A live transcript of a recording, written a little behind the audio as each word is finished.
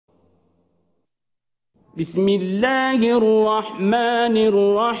بسم الله الرحمن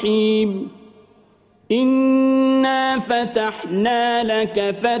الرحيم إنا فتحنا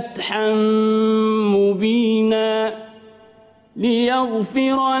لك فتحا مبينا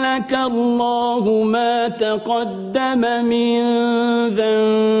ليغفر لك الله ما تقدم من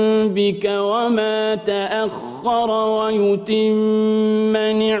ذنبك وما تأخر ويتم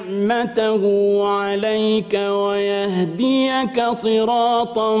نعمته عليك ويهديك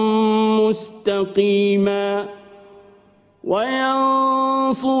صراطا مستقيما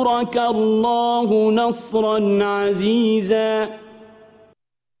وينصرك الله نصرا عزيزا.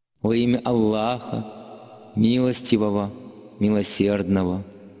 Во имя Аллаха, милостивого, милосердного,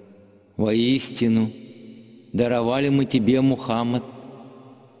 воистину даровали мы тебе, Мухаммад,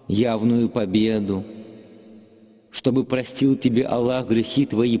 явную победу, чтобы простил тебе Аллах грехи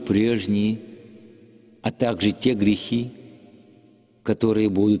твои прежние, а также те грехи, которые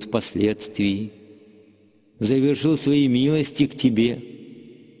будут впоследствии, завершил свои милости к тебе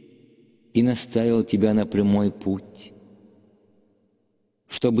и наставил тебя на прямой путь,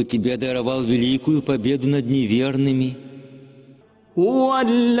 чтобы тебе даровал великую победу над неверными. هو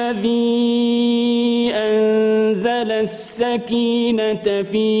الذي أنزل السكينة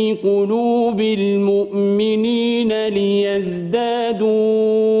في قلوب المؤمنين ليزدادوا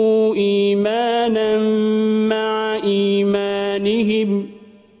إيمانا مع إيمانهم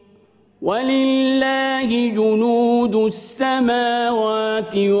ولله جنود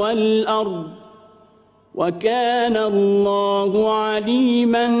السماوات والأرض وكان الله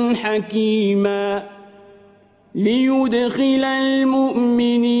عليما حكيما. ليدخل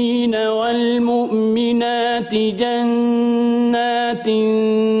المؤمنين والمؤمنات جنات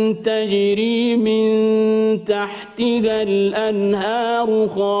تجري من تحتها الأنهار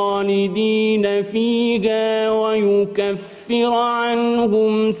خالدين فيها ويكفر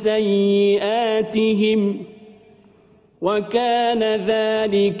عنهم سيئاتهم وكان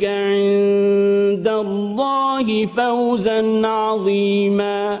ذلك عند الله فوزا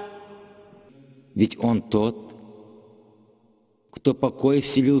عظيما. Ведь Он тот, кто покой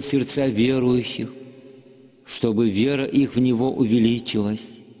вселил в сердца верующих, чтобы вера их в Него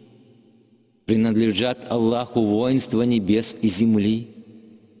увеличилась. Принадлежат Аллаху воинства небес и земли.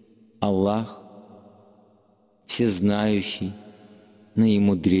 Аллах всезнающий,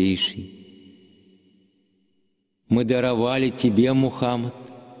 наимудрейший. Мы даровали тебе, Мухаммад,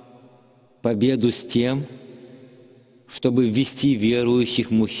 победу с тем, чтобы ввести верующих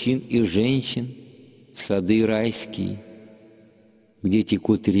мужчин и женщин в сады райские, где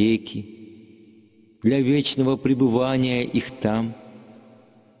текут реки, для вечного пребывания их там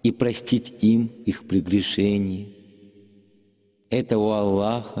и простить им их прегрешения. Это у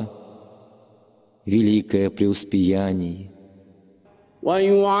Аллаха великое преуспеяние.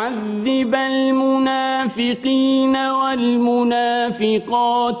 ويعذب المنافقين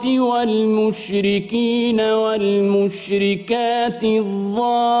والمنافقات والمشركين والمشركات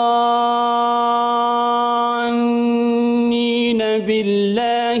الظانين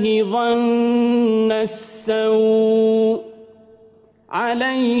بالله ظن السوء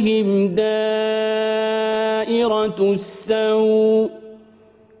عليهم دائرة السوء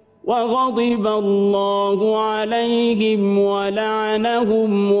وغضب الله عليهم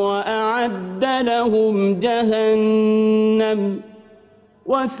ولعنهم وأعد لهم جهنم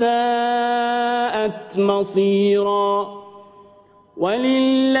وساءت مصيرا.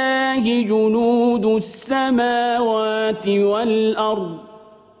 ولله جنود السماوات والأرض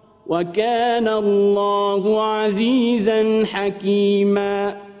وكان الله عزيزا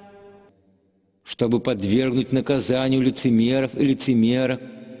حكيما. Чтобы подвергнуть наказанию лицемеров и лицемерок,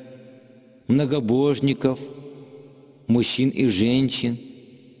 многобожников, мужчин и женщин,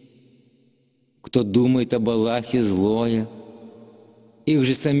 кто думает об Аллахе злое, их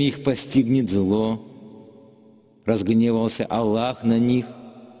же самих постигнет зло. Разгневался Аллах на них,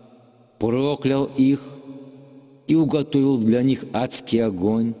 проклял их и уготовил для них адский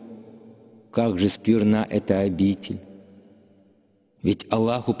огонь. Как же скверна эта обитель! Ведь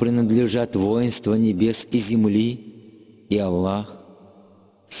Аллаху принадлежат воинства небес и земли, и Аллах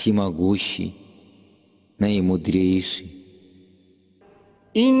всемогущий, наимудрейший.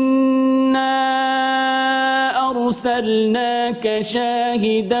 إنا أرسلناك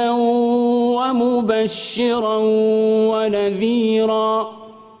شاهدا ومبشرا ونذيرا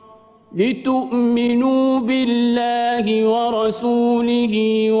لتؤمنوا بالله ورسوله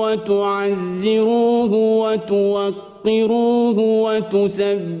وتعزروه وتوقروه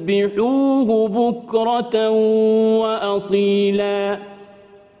وتسبحوه بكرة وأصيلا.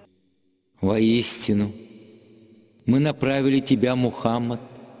 Воистину, мы направили тебя, Мухаммад,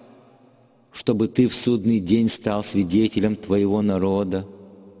 чтобы ты в судный день стал свидетелем твоего народа,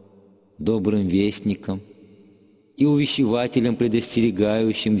 добрым вестником и увещевателем,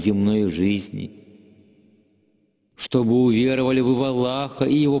 предостерегающим земной жизни, чтобы уверовали вы в Аллаха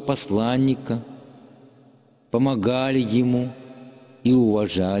и Его посланника, помогали Ему и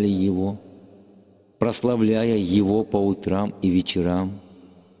уважали Его, прославляя Его по утрам и вечерам.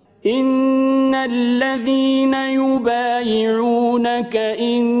 إن الذين يبايعونك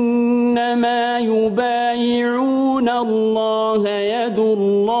إنما يبايعون الله يد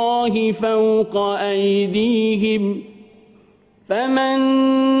الله فوق أيديهم فمن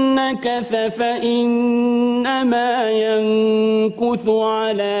نكث فإنما ينكث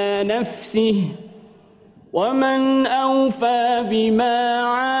على نفسه ومن أوفى بما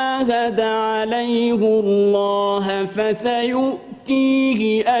عاهد عليه الله فسيؤتيه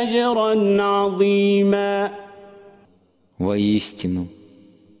أجرا عظيما. Воистину,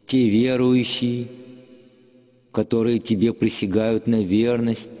 те верующие, которые тебе присягают на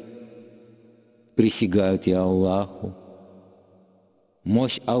верность, присягают и Аллаху.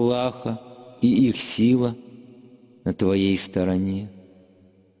 Мощь Аллаха и их сила на твоей стороне.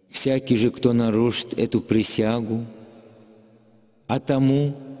 Всякий же, кто нарушит эту присягу, а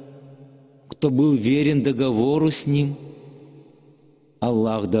тому, кто был верен договору с ним,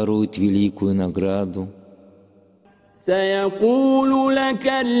 Аллах дарует великую награду. سيقول لك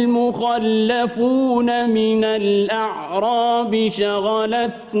المخلفون من الأعراب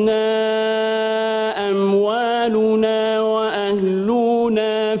شغلتنا أموالنا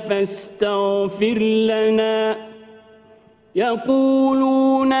وأهلنا فاستغفر لنا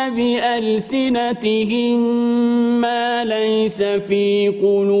يقولون بألسنتهم ما ليس في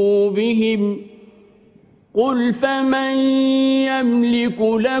قلوبهم قل فمن يملك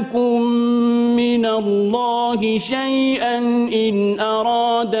لكم من الله شيئا إن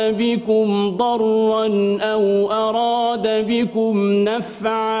أراد بكم ضرا أو أراد بكم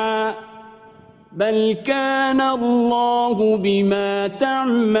نفعا بل كان الله بما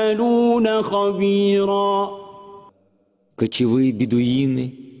تعملون خبيرا. Кочевые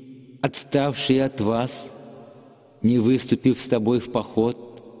бедуины, отставшие от вас, не выступив с тобой в поход,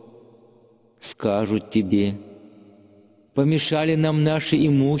 скажут тебе: помешали нам наше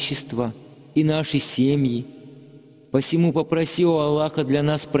имущество и наши семьи, посему попроси у Аллаха для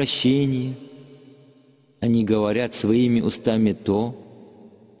нас прощения. Они говорят своими устами то,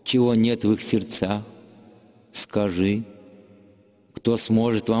 чего нет в их сердцах. Скажи: кто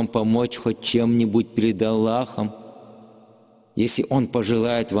сможет вам помочь хоть чем-нибудь перед Аллахом, если Он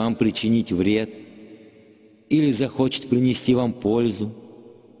пожелает вам причинить вред или захочет принести вам пользу?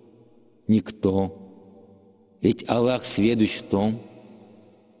 Никто. Ведь Аллах сведущ в том,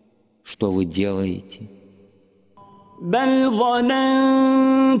 что вы делаете. بل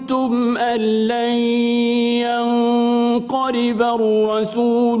ظننتم أن لن ينقلب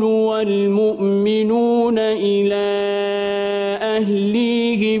الرسول والمؤمنون إلى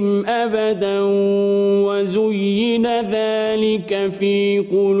أهليهم أبدا وزين ذلك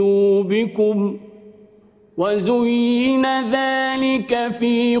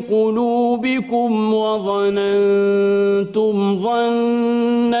في قلوبكم وظننتم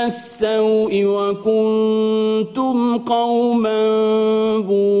ظن السوء وكنتم قوما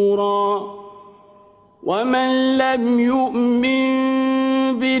بورا. ومن لم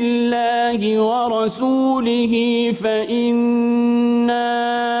يؤمن بالله ورسوله فإنا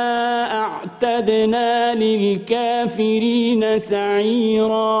أعتدنا للكافرين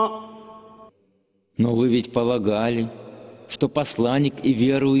سعيرا. Но вы ведь полагали, что посланник и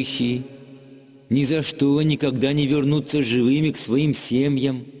верующие ни за что никогда не вернутся живыми к своим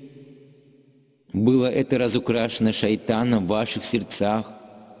семьям. Было это разукрашено шайтаном в ваших сердцах,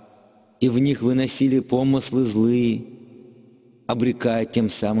 и в них выносили помыслы злые, обрекая тем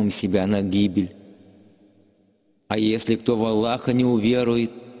самым себя на гибель. А если кто в Аллаха не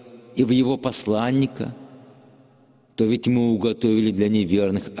уверует и в Его посланника, то ведь мы уготовили для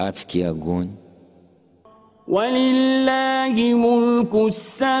неверных адский огонь. ولله ملك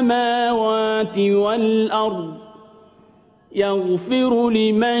السماوات والأرض يغفر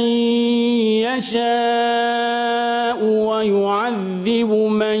لمن يشاء ويعذب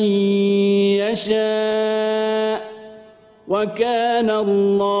من يشاء وكان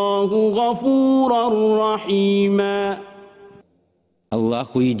الله غفورا رحيما.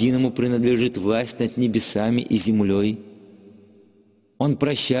 Аллаху единому принадлежит власть над небесами и землей. Он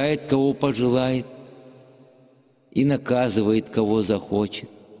прощает, кого пожелает, и наказывает, кого захочет.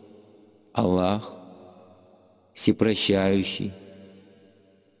 Аллах всепрощающий,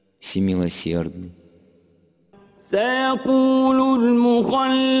 всемилосердный. سيقول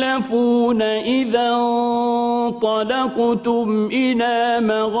المخلفون إذا انطلقتم إلى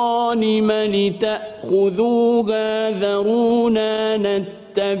مغانم لتأخذوها ذرونا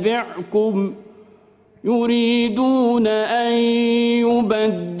نتبعكم يريدون أن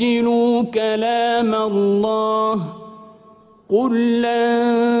يبدلوا كلام الله قل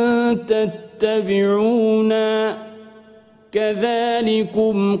لن تتبعونا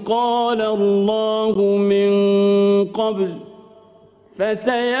كذلكم قال الله من قبل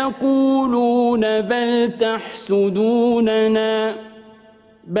فسيقولون بل تحسدوننا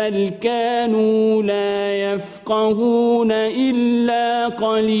بل كانوا لا يفقهون إلا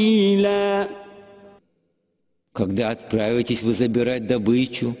قليلا. Когда отправитесь вы забирать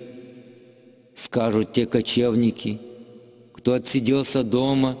добычу, скажут те кочевники, кто отсиделся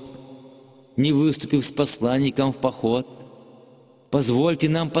дома, не выступив с посланником в поход, позвольте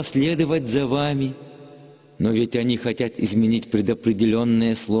нам последовать за вами. Но ведь они хотят изменить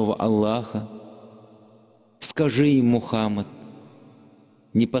предопределенное слово Аллаха. Скажи им, Мухаммад,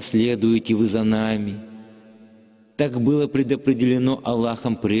 не последуете вы за нами. Так было предопределено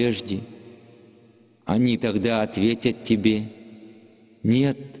Аллахом прежде. Они тогда ответят тебе: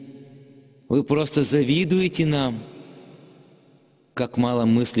 нет, вы просто завидуете нам. Как мало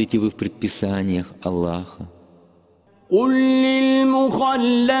мыслите вы в предписаниях Аллаха. قل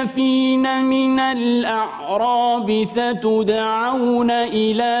للمخلفين من الأعراب ستدعون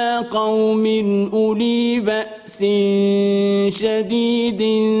إلى قوم أولي بأس شديد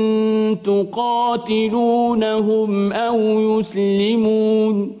تقاتلونهم أو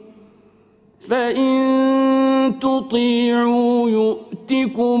يسلمون فإن تطيعوا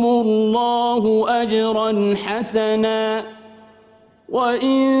يؤتكم الله أجرا حسنا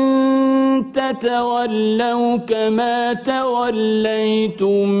وإن تتولوا كما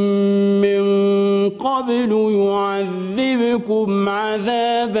توليتم من قبل يعذبكم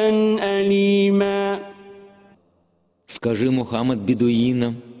عذابا أليما. Скажи, Мухаммад,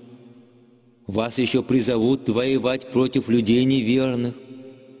 бедуинам, вас еще призовут воевать против людей неверных,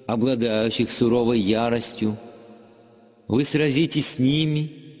 обладающих суровой яростью. Вы сразитесь с ними,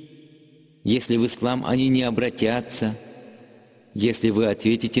 если в ислам они не обратятся. Если вы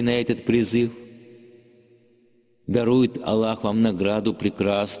ответите на этот призыв, дарует Аллах вам награду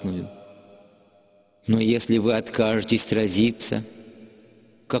прекрасную. Но если вы откажетесь сразиться,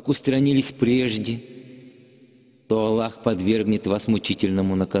 как устранились прежде, то Аллах подвергнет вас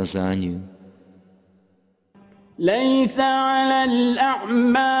мучительному наказанию. ليس على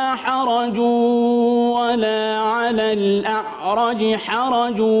الأعمى حرج ولا على الأعرج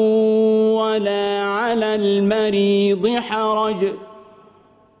حرج ولا على المريض حرج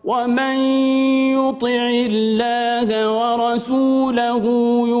ومن يطع الله ورسوله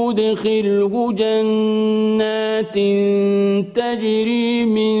يدخله جنات تجري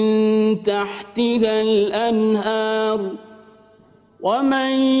من تحتها الأنهار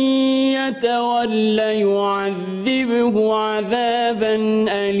ومن يتول يعذبه عذابا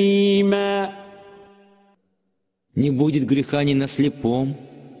أليما. Не будет греха ни на слепом,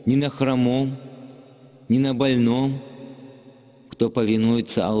 ни на хромом, ни на больном, кто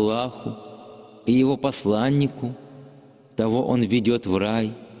повинуется Аллаху и Его посланнику, того Он ведет в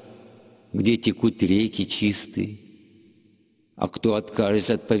рай, где текут реки чистые. А кто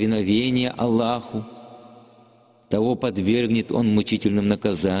откажется от повиновения Аллаху, того подвергнет Он мучительным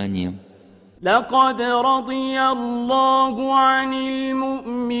наказаниям. لقد رضي الله عن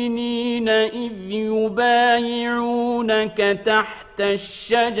المؤمنين إذ يبايعونك تحت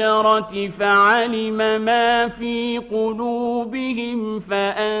الشجرة فعلم ما في قلوبهم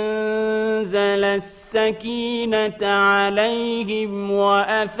فأنزل السكينة عليهم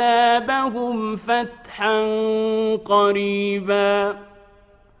وأثابهم فتحا قريبا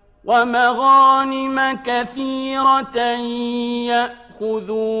ومغانم كثيرة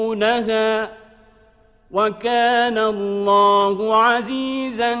يأخذونها وكان الله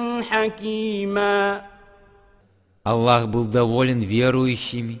عزيزا حكيما. Аллах был доволен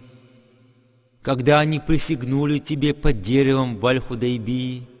верующими, когда они присягнули тебе под деревом в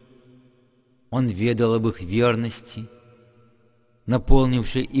Аль-Худайбии. Он ведал об их верности,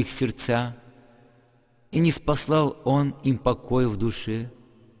 наполнившей их сердца, и ниспослал Он им покой в душе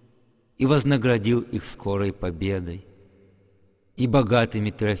и вознаградил их скорой победой и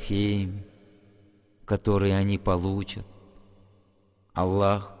богатыми трофеями, которые они получат.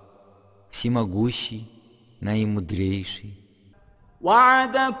 Аллах всемогущий, наимудрейший.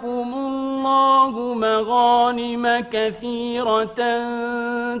 وعدكم الله مغانم كثيرة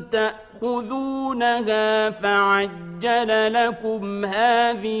تأخذونها فعجل لكم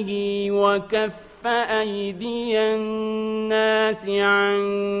هذه وكف أيدي الناس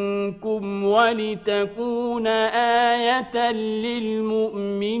عنكم ولتكون آية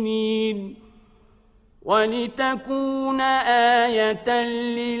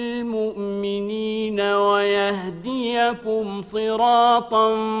للمؤمنين ويهديكم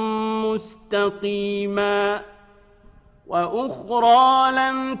صراطا مستقيما وأخرى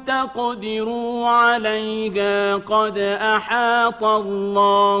لم تقدروا عليها قد أحاط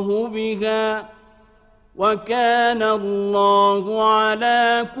الله بها وكان الله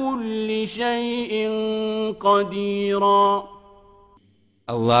على كل شيء قديرا.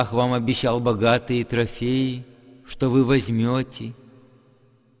 Аллах вам обещал богатые трофеи, что вы возьмете,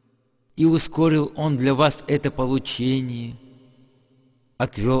 и ускорил Он для вас это получение,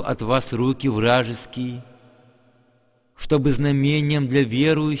 отвел от вас руки вражеские, чтобы знамением для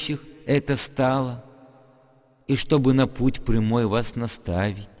верующих это стало, и чтобы на путь прямой вас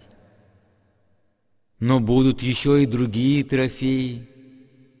наставить. Но будут еще и другие трофеи,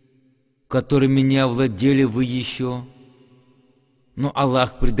 которыми не овладели вы еще, но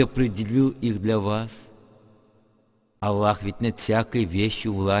Аллах предопределил их для вас. Аллах ведь над всякой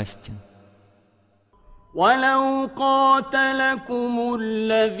вещью властен. ولو قاتلكم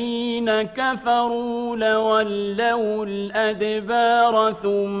الذين كفروا لولوا الأدبار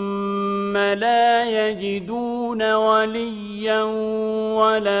ثم لا يجدون وليا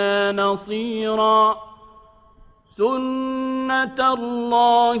ولا نصيرا سنة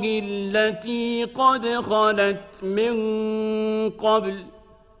الله التي قد خلت من قبل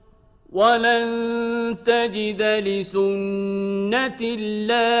ولن تجد لسنة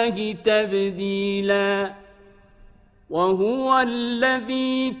الله تبديلا وهو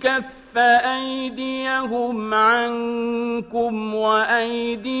الذي كف أيديهم عنكم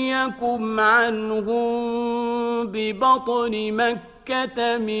وأيديكم عنهم ببطن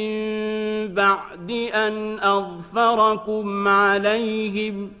مكة من بعد أن أظفركم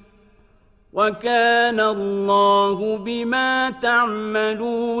عليهم وكان الله بما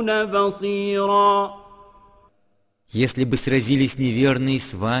تعملون بصيرا. Если бы сразились неверные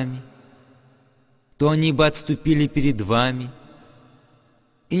с вами, то они бы отступили перед вами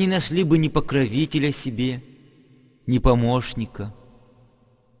и не нашли бы ни покровителя себе, ни помощника.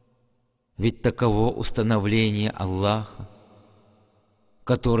 Ведь таково установление Аллаха,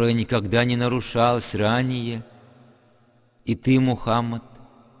 которое никогда не нарушалось ранее, и ты, Мухаммад,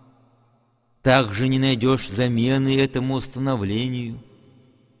 также не найдешь замены этому установлению.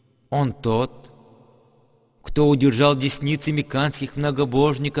 Он тот, кто удержал десницы мекканских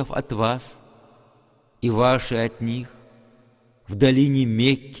многобожников от вас и ваши от них в долине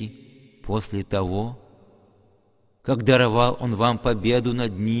Мекки после того, как даровал Он вам победу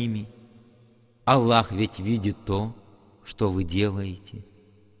над ними. Аллах ведь видит то, что вы делаете.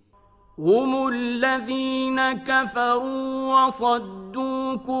 هم الذين كفروا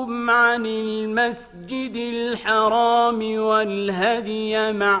وصدوكم عن المسجد الحرام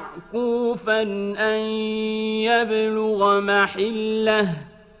والهدي معكوفا أن يبلغ محله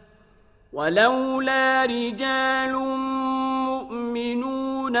ولولا رجال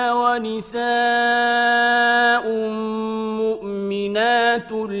مؤمنون ونساء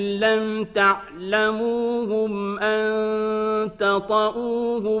مؤمنات لم تعلموهم أن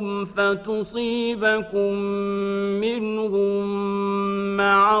تطؤوهم فتصيبكم منهم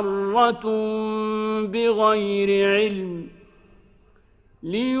معرة بغير علم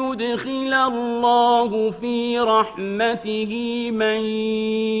ليدخل الله في رحمته من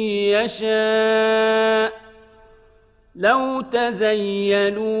يشاء لو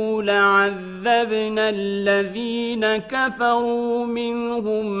تزيلوا لعذبنا الذين كفروا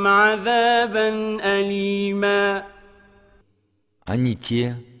منهم عذابا أليما. Они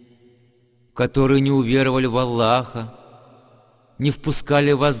те, которые не уверовали в Аллаха, не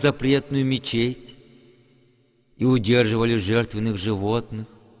впускали вас в запретную мечеть и удерживали жертвенных животных,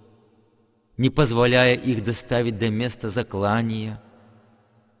 не позволяя их доставить до места заклания.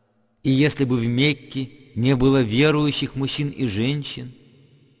 И если бы в Мекке не было верующих мужчин и женщин,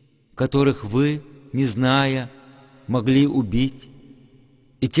 которых вы, не зная, могли убить,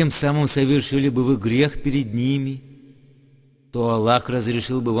 и тем самым совершили бы вы грех перед ними, то Аллах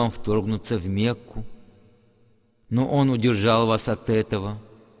разрешил бы вам вторгнуться в Мекку, но Он удержал вас от этого,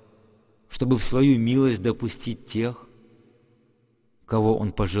 чтобы в свою милость допустить тех, кого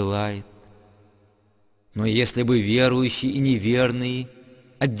Он пожелает. Но если бы верующие и неверные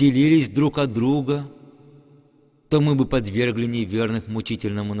отделились друг от друга, то мы бы подвергли неверных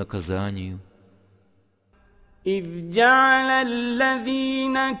мучительному наказанию. إذ جعل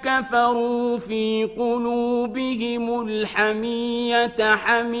الذين كفروا في قلوبهم الحمية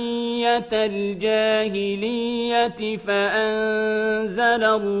حمية الجاهلية فأنزل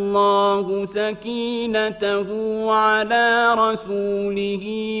الله سكينته على رسوله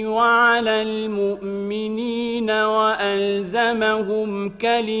وعلى المؤمنين وألزمهم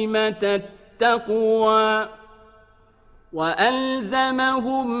كلمة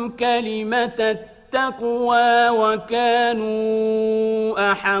التقوى وكانوا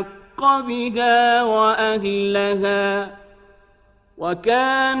أحق بها وأهلها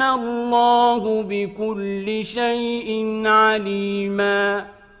وكان الله بكل شيء عليما.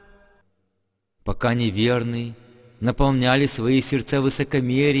 Пока неверные наполняли свои сердца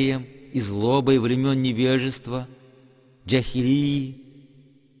высокомерием и злобой времен невежества, джахилии,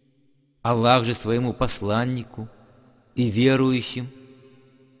 Аллах же своему посланнику и верующим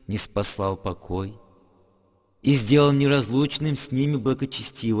ниспослал покой и сделал неразлучным с ними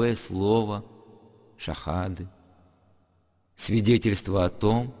благочестивое слово шахады, свидетельство о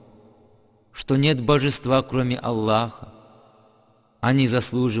том, что нет божества, кроме Аллаха. Они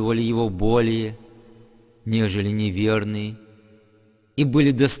заслуживали его более, нежели неверные, и были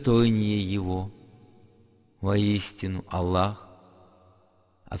достойнее его. Воистину Аллах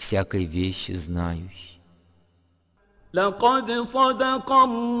о всякой вещи знающий. لقد صدق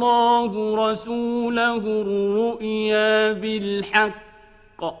الله رسوله الرؤيا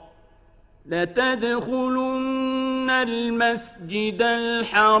بالحق لتدخلن المسجد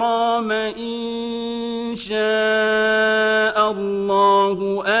الحرام إن شاء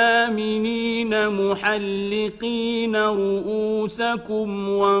الله آمنين محلقين رؤوسكم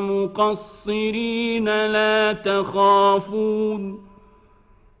ومقصرين لا تخافون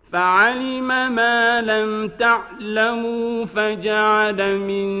فعلم ما لم تعلموا فجعل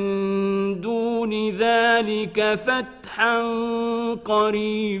من دون ذلك فتحا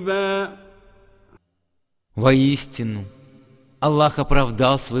قريبا. Воистину, Аллах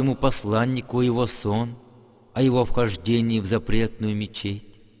оправдал своему посланнику его сон о его вхождении в запретную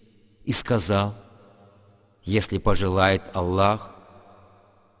мечеть и сказал: «Если пожелает Аллах,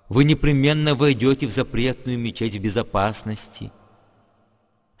 вы непременно войдете в запретную мечеть в безопасности,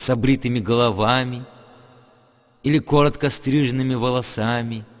 с обритыми головами или коротко стриженными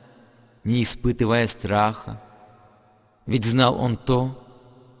волосами, не испытывая страха, ведь знал он то,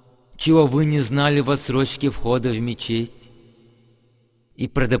 чего вы не знали в отсрочке входа в мечеть, и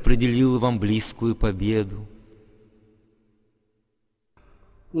предопределил вам близкую победу».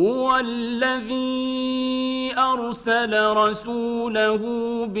 هو الذي أرسل رسوله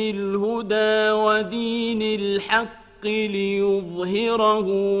بالهدى ودين الحق ليظهره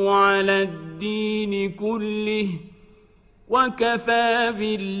على الدين كله وكفى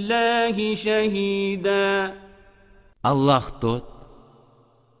بالله شهيدا. Аллах тот,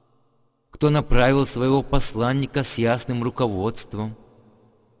 кто направил своего посланника с ясным руководством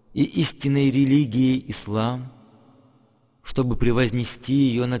и истинной религией ислам, чтобы превознести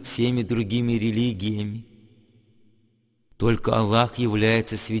ее над всеми другими религиями. Только Аллах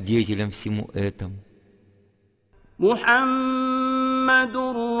является свидетелем всему этому.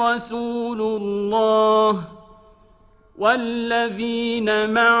 Мухаммадур Расулуллах, والذين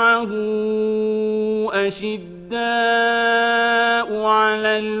معه أشداء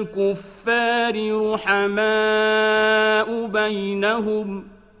على الكفار رحماء بينهم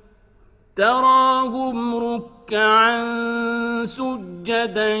تراهم ركعا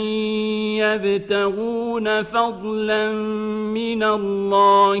سجدا يبتغون فضلا من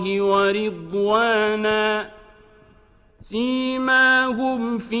الله ورضوانا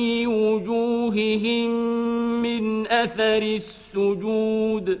سيماهم في وجوههم من أثر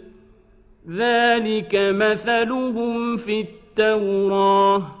السجود ذلك مثلهم في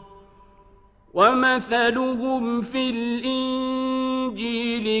التوراة ومثلهم في الإنجيل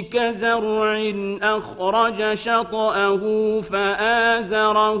كزرع أخرج شطأه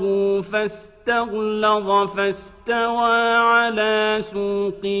فآزره فاستغلظ فاستوى على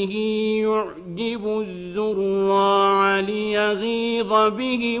سوقه يعجب الزراع ليغيظ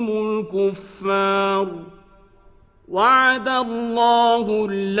بهم الكفار وعد الله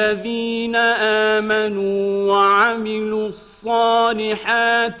الذين آمنوا وعملوا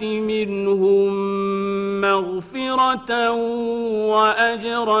الصالحات منهم مغفرة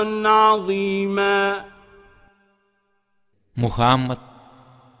وأجرا عظيما. Мухаммад,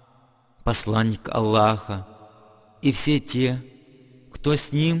 посланник Аллаха, и все те, кто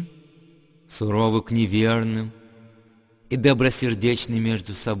с ним, суровы к неверным и добросердечны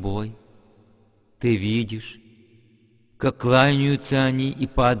между собой. Ты видишь, как кланяются они и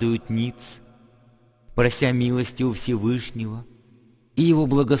падают ниц, прося милости у Всевышнего и Его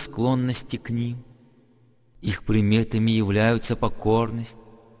благосклонности к ним. Их приметами являются покорность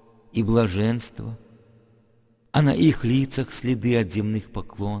и блаженство, а на их лицах следы от земных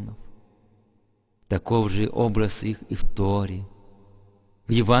поклонов. Таков же образ их и в Торе.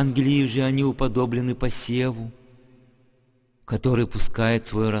 В Евангелии же они уподоблены посеву, который пускает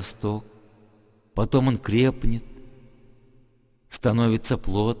свой росток, потом он крепнет, становится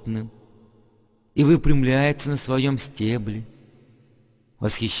плотным и выпрямляется на своем стебле,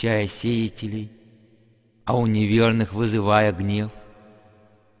 восхищая сеятелей, а у неверных вызывая гнев.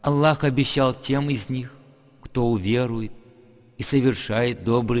 Аллах обещал тем из них, кто уверует и совершает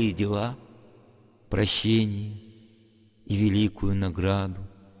добрые дела, прощение и великую награду.